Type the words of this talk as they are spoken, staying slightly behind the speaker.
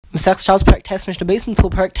Masech Shabbos Perek Tes Mishnah Beis until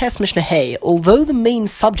Perek Tes Mishnah Hey. Although the main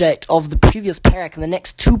subject of the previous Perek and the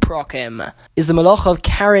next two Parakim is the malacha of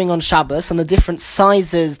carrying on Shabbos and the different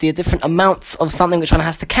sizes, the different amounts of something which one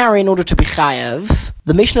has to carry in order to be chayev,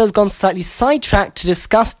 the Mishnah has gone slightly sidetracked to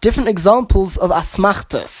discuss different examples of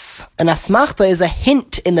asmachtas. An asmachta is a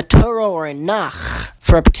hint in the Torah or in Nach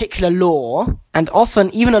for a particular law, and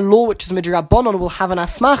often even a law which is midrabanon will have an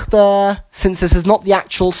asmachta, since this is not the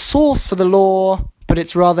actual source for the law, but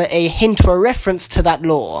it's rather a hint or a reference to that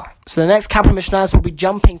law. So the next couple of Mishnahs will be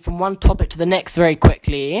jumping from one topic to the next very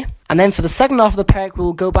quickly. And then for the second half of the parak, we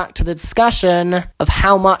will go back to the discussion of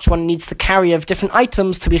how much one needs to carry of different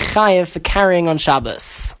items to be chayev for carrying on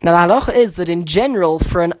Shabbos. Now the halacha is that in general,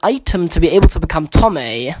 for an item to be able to become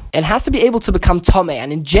tomei, it has to be able to become tomei.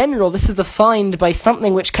 And in general, this is defined by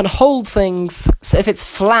something which can hold things. So if it's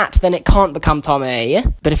flat, then it can't become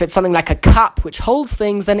tomei. But if it's something like a cup which holds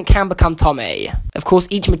things, then it can become tomei. Of course,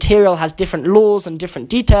 each material has different laws and different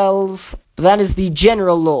details, but that is the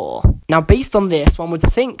general law. Now, based on this, one would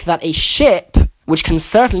think that a ship, which can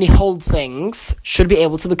certainly hold things, should be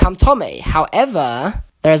able to become tomei. However,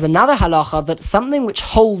 there is another halacha that something which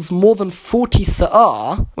holds more than 40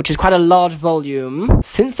 sa'ah, which is quite a large volume,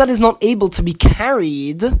 since that is not able to be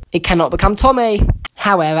carried, it cannot become tomei.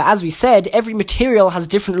 However, as we said, every material has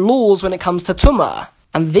different laws when it comes to tumah.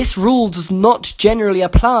 And this rule does not generally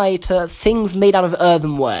apply to things made out of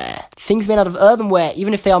earthenware. Things made out of earthenware,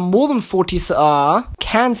 even if they are more than 40 sa'ah,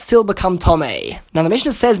 can still become tomei. Now the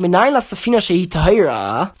Mishnah says, Minayin la safina shehi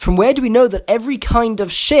tahira. From where do we know that every kind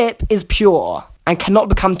of ship is pure and cannot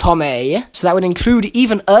become tomei? So that would include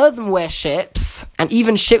even earthenware ships, and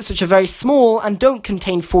even ships which are very small and don't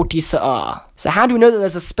contain 40 sa'ah. So how do we know that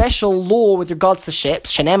there's a special law with regards to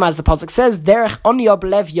ships? Shenema, as the pasuk says, Derech onya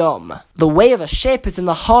b'lev yom. The way of a ship is in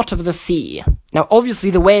the heart of the sea. Now,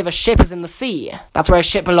 obviously, the way of a ship is in the sea. That's where a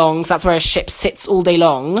ship belongs. That's where a ship sits all day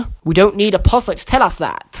long. We don't need a pasuk to tell us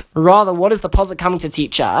that. Rather, what is the pasuk coming to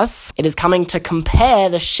teach us? It is coming to compare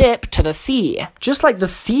the ship to the sea. Just like the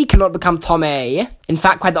sea cannot become tomei, in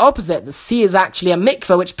fact, quite the opposite. The sea is actually a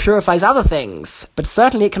mikveh which purifies other things. But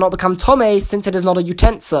certainly it cannot become tomei since it is not a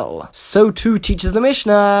utensil. So too teaches the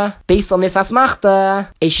Mishnah. Based on this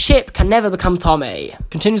asmachta, a ship can never become tomei.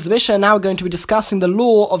 Continues the Mishnah, now we're going to be discussing the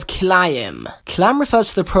law of kilayim. Kilayim refers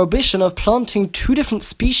to the prohibition of planting two different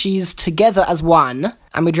species together as one.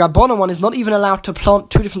 And midrabanan, one is not even allowed to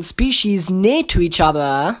plant two different species near to each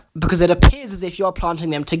other, because it appears as if you are planting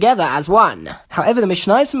them together as one. However, the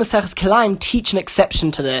Mishnayos and Maseches Kilayim teach an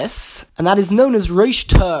exception to this, and that is known as Reish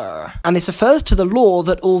Tur. And this refers to the law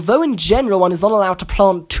that although in general one is not allowed to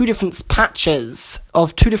plant two different patches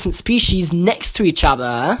of two different species next to each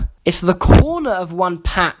other, if the corner of one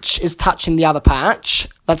patch is touching the other patch,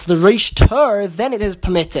 that's the Reish Tur, then it is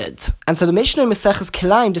permitted. And so the Mishnah in Maseches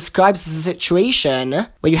Kilayim describes this as a situation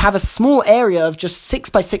where you have a small area of just 6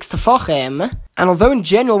 by 6 tefachim, and although in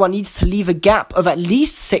general one needs to leave a gap of at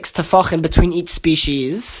least 6 tefachim between each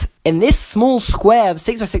species, in this small square of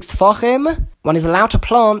 6 by 6 tefachim, one is allowed to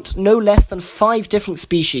plant no less than 5 different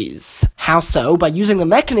species. How so? By using the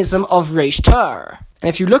mechanism of Reish Tur. And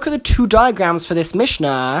if you look at the two diagrams for this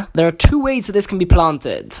Mishnah, there are two ways that this can be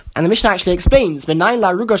planted. And the Mishnah actually explains, from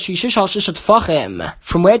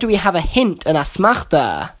where do we have a hint, an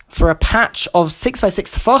asmachta, for a patch of 6 by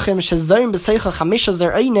 6 tefachim,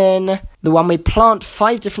 the one we plant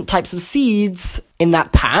 5 different types of seeds in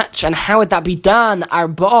that patch. And how would that be done? 4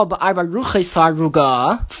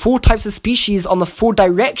 types of species on the 4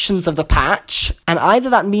 directions of the patch. And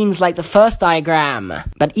either that means, like the first diagram,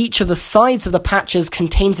 that each of the sides of the patches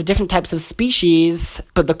contains the different types of species,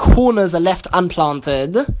 but the corners are left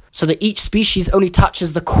unplanted, so that each species only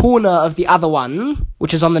touches the corner of the other one,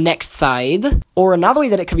 which is on the next side. Or another way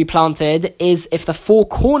that it could be planted is if the 4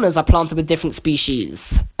 corners are planted with different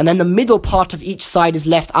species, and then the middle part of each side is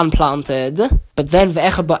left unplanted, but then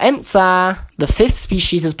ve'echad ba'emtza, the 5th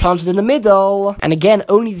species is planted in the middle, and again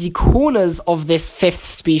only the corners of this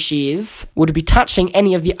 5th species would be touching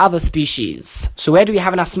any of the other species. So where do we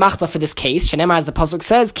have an asmachta for this case? Shenema, as the pasuk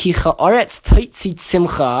says, Ki cha'aretz toitzi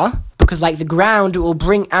tzimcha, because like the ground, it will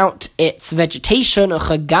bring out its vegetation, and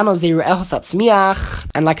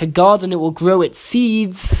like a garden, it will grow its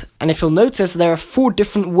seeds. And if you'll notice, there are 4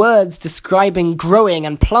 different words describing growing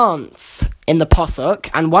and plants in the pasuk,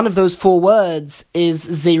 and one of those 4 words is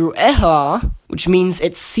zeru'eha, which means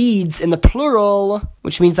it's seeds in the plural,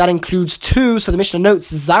 which means that includes 2. So the Mishnah notes,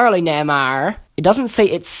 Zara le'ne'emar, It doesn't say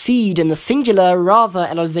its seed in the singular, rather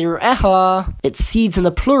elo zerueha, its seeds in the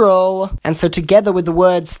plural, and so together with the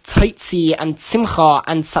words toitzi and tzimcha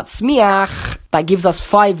and satzmiach, that gives us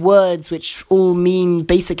 5 words which all mean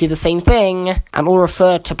basically the same thing, and all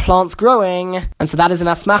refer to plants growing, and so that is an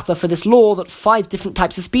asmachta for this law that 5 different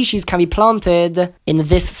types of species can be planted in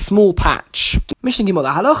this small patch. Mishnah Gimel, the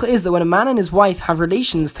halacha is that when a man and his wife have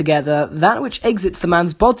relations together, that which exits the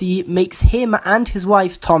man's body makes him and his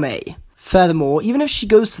wife tomei. Furthermore, even if she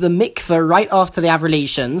goes to the mikveh right after they have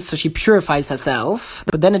relations, so she purifies herself,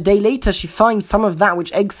 but then a day later she finds some of that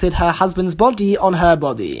which exited her husband's body on her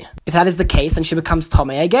body. If that is the case, then she becomes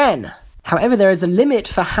tomei again. However, there is a limit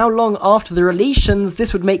for how long after the relations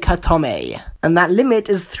this would make her tomei, and that limit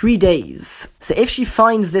is 3 days. So if she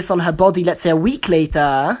finds this on her body, let's say a week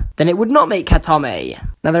later, then it would not make her tomei.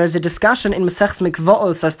 Now there is a discussion in Maseches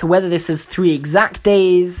Mikvaos as to whether this is 3 exact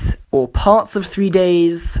days, or parts of 3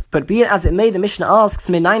 days, but be it as it may, the Mishnah asks,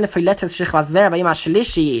 from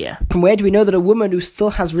where do we know that a woman who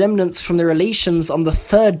still has remnants from the relations on the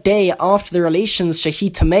 3rd day after the relations,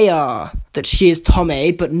 shehi tameya, that she is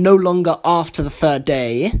tomei, but no longer after the 3rd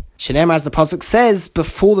day? Shenemar, as the pasuk says,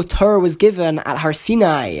 before the Torah was given at Har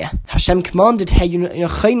Sinai, Hashem commanded her, you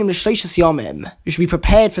should be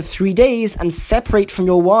prepared for 3 days and separate from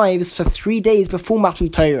your wives for 3 days before Matan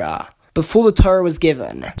Torah, before the Torah was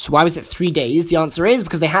given. So why was it 3 days? The answer is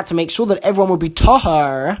because they had to make sure that everyone would be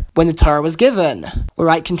tahar when the Torah was given.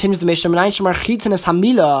 Alright, continues the Mishnah,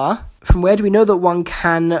 from where do we know that one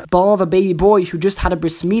can bathe a baby boy who just had a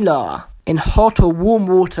bris milah in hot or warm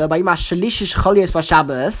water by Shabbos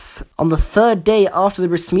on the 3rd day after the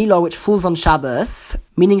bris milah, which falls on Shabbos?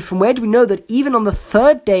 Meaning, from where do we know that even on the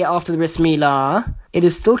 3rd day after the bris milah, it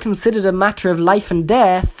is still considered a matter of life and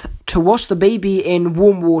death to wash the baby in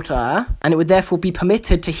warm water, and it would therefore be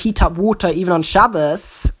permitted to heat up water even on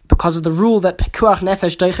Shabbos, because of the rule that Pekuach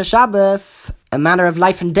Nefesh Doiche Shabbos, a matter of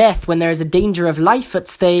life and death, when there is a danger of life at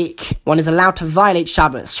stake, one is allowed to violate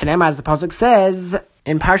Shabbos. Shenemar, as the pasuk says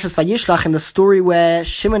in Parashas Vayishlach, in the story where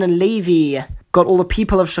Shimon and Levi got all the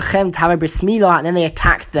people of Shechem to have a bris milah, and then they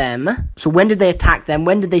attacked them. So when did they attack them?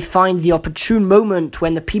 When did they find the opportune moment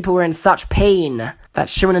when the people were in such pain that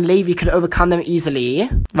Shimon and Levi could overcome them easily?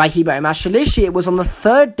 It was on the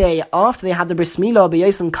 3rd day after they had the bris milah,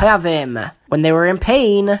 b'yosem kayavim, when they were in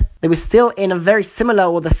pain. They were still in a very similar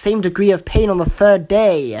or the same degree of pain on the 3rd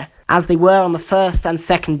day as they were on the 1st and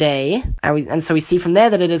 2nd day. And so we see from there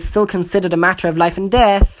that it is still considered a matter of life and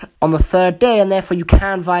death on the 3rd day, and therefore you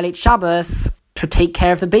can violate Shabbos to take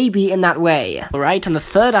care of the baby in that way. Alright, and the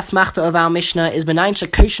 3rd asmachta of our Mishnah is Benayin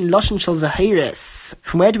Shekoshin Loshin Shel Zahiris.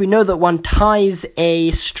 From where do we know that one ties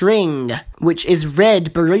a string which is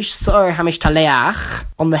red B'Rosh Sa'or HaMishtaleach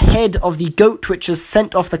on the head of the goat which is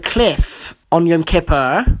sent off the cliff on Yom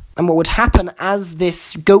Kippur? And what would happen as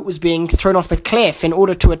this goat was being thrown off the cliff in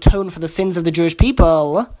order to atone for the sins of the Jewish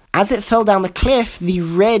people, as it fell down the cliff, the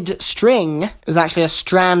red string, it was actually a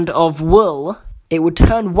strand of wool, it would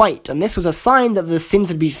turn white, and this was a sign that the sins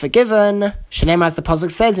had been forgiven. Shenem, as the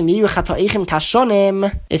pasuk says,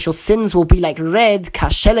 if your sins will be like red,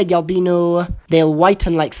 kasheleg yalbinu, they'll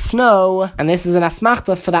whiten like snow, and this is an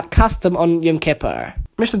asmachta for that custom on Yom Kippur.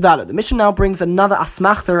 Mishnah Dalet. The Mishnah now brings another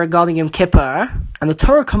asmachta regarding Yom Kippur, and the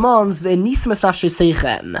Torah commands,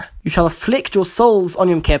 you shall afflict your souls on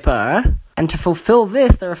Yom Kippur, and to fulfill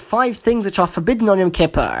this, there are 5 things which are forbidden on Yom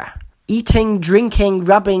Kippur: eating, drinking,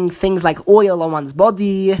 rubbing things like oil on one's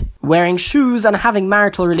body, wearing shoes, and having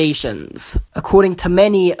marital relations. According to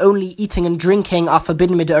many, only eating and drinking are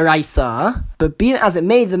forbidden midoraisa, but be it as it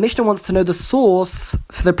may, the Mishnah wants to know the source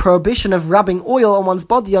for the prohibition of rubbing oil on one's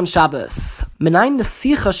body on Shabbos. Menayin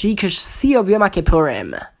nesicha she'ikesh siya v'yom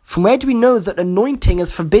HaKippurim. From where do we know that anointing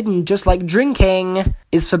is forbidden just like drinking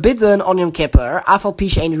is forbidden on Yom Kippur, afal pi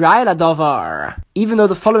she'ein ra'ya ladavar? Even though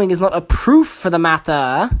the following is not a proof for the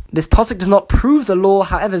matter, this pasuk does not prove the law,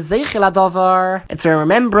 however, zeichel ladavar, it's a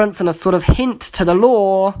remembrance and a sort of hint to the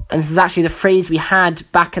law, and this is actually the phrase we had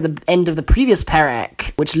back at the end of the previous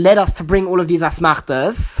perek, which led us to bring all of these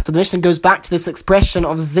asmachtas. So the Mishnah goes back to this expression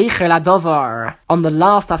of zeichel ladavar on the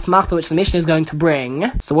last asmachta which the Mishnah is going to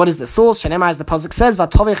bring. So what is the source? Shenemar, as the pasuk says,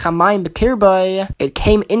 v'tovei chamayim b'kirbei, it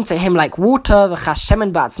came into him like water,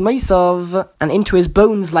 v'chashemen ba'atzmaisov, and into his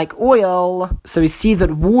bones like oil. So we see that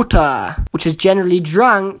water, which is generally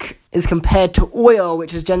drunk, is compared to oil,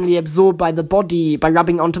 which is generally absorbed by the body by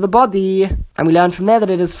rubbing onto the body, and we learn from there that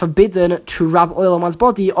it is forbidden to rub oil on one's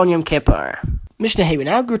body on Yom Kippur. Mishnah Hey, we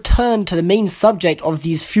now return to the main subject of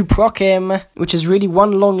these few prokim, which is really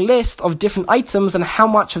one long list of different items and how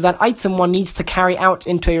much of that item one needs to carry out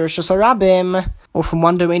into Reshus HaRabim. or from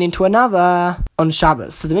one domain into another on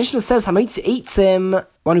Shabbos. So the Mishnah says, Hameitzi Eitzim,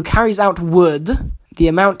 one who carries out wood, the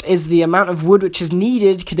amount is the amount of wood which is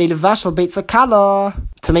needed kedei levashal beitza kala,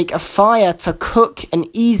 to make a fire to cook an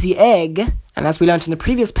easy egg. And as we learned in the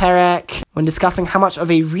previous parak, when discussing how much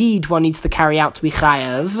of a reed one needs to carry out to be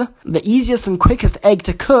chayav, the easiest and quickest egg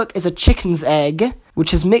to cook is a chicken's egg,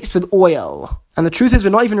 which is mixed with oil. And the truth is,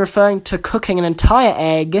 we're not even referring to cooking an entire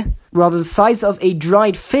egg, rather the size of a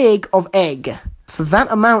dried fig of egg. So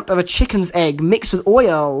that amount of a chicken's egg mixed with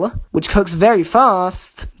oil, which cooks very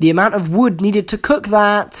fast, the amount of wood needed to cook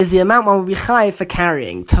that is the amount one will be chayav for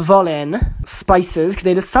carrying. Tavolin, spices,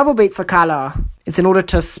 k'dei l'savo beitza kala. It's in order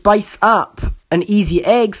to spice up an easy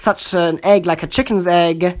egg, such an egg like a chicken's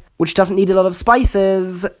egg, which doesn't need a lot of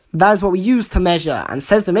spices. That is what we use to measure. And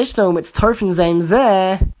says the Mishnah, it's torfin zeim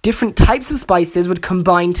zeh, different types of spices would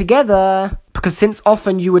combine together, because since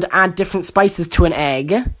often you would add different spices to an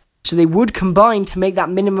egg, so they would combine to make that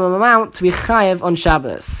minimum amount to be chayav on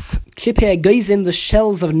Shabbos. Klippei goizim, the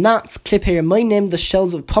shells of nuts. Klippei moinim, the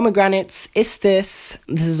shells of pomegranates. Istis,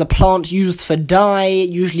 this is a plant used for dye,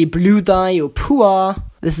 usually blue dye or pua.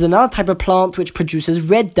 This is another type of plant which produces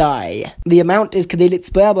red dye. The amount is kedei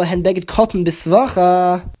litzbe'er bohen beged cotton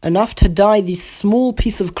bisvacha, enough to dye the small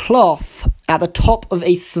piece of cloth at the top of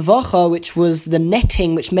a svacha, which was the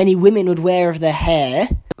netting which many women would wear of their hair.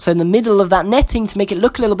 So in the middle of that netting, to make it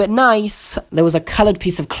look a little bit nice, there was a coloured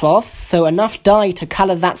piece of cloth, so enough dye to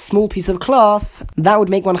colour that small piece of cloth, that would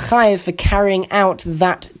make one chayav for carrying out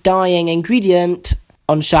that dyeing ingredient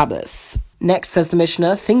on Shabbos. Next, says the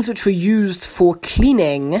Mishnah, things which were used for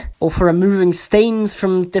cleaning or for removing stains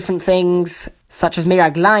from different things, such as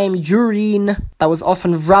meraglaim, urine, that was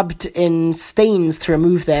often rubbed in stains to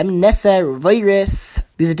remove them, neser or virus.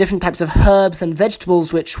 These are different types of herbs and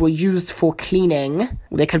vegetables which were used for cleaning.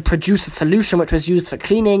 They could produce a solution which was used for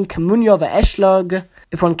cleaning, kamunyo ve'eshlog.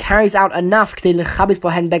 If one carries out enough k'dei lechabis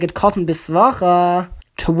bohen beged cotton bisvacha,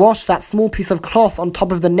 to wash that small piece of cloth on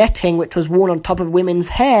top of the netting which was worn on top of women's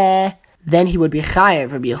hair, then he would be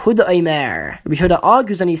chayav. Rabbi Yehuda Omer. Rabbi Yehuda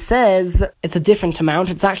argues and he says it's a different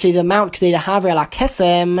amount. It's actually the amount k'dei lehaver ala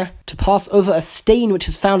kesem, to pass over a stain which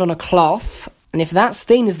is found on a cloth. And if that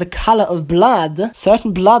stain is the colour of blood,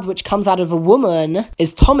 certain blood which comes out of a woman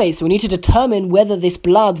is tomei, so we need to determine whether this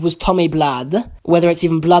blood was tomei blood, whether it's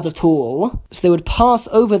even blood at all. So they would pass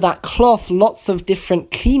over that cloth lots of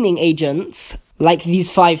different cleaning agents, like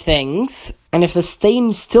these 5 things, and if the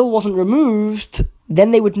stain still wasn't removed,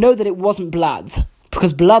 then they would know that it wasn't blood,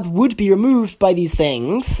 because blood would be removed by these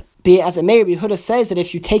things. Be it as it may, Rabbi Yehuda says that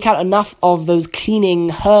if you take out enough of those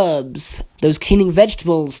cleaning herbs, those cleaning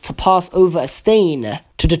vegetables to pass over a stain,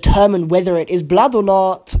 to determine whether it is blood or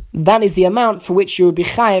not, that is the amount for which you would be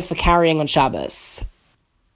chayav for carrying on Shabbos.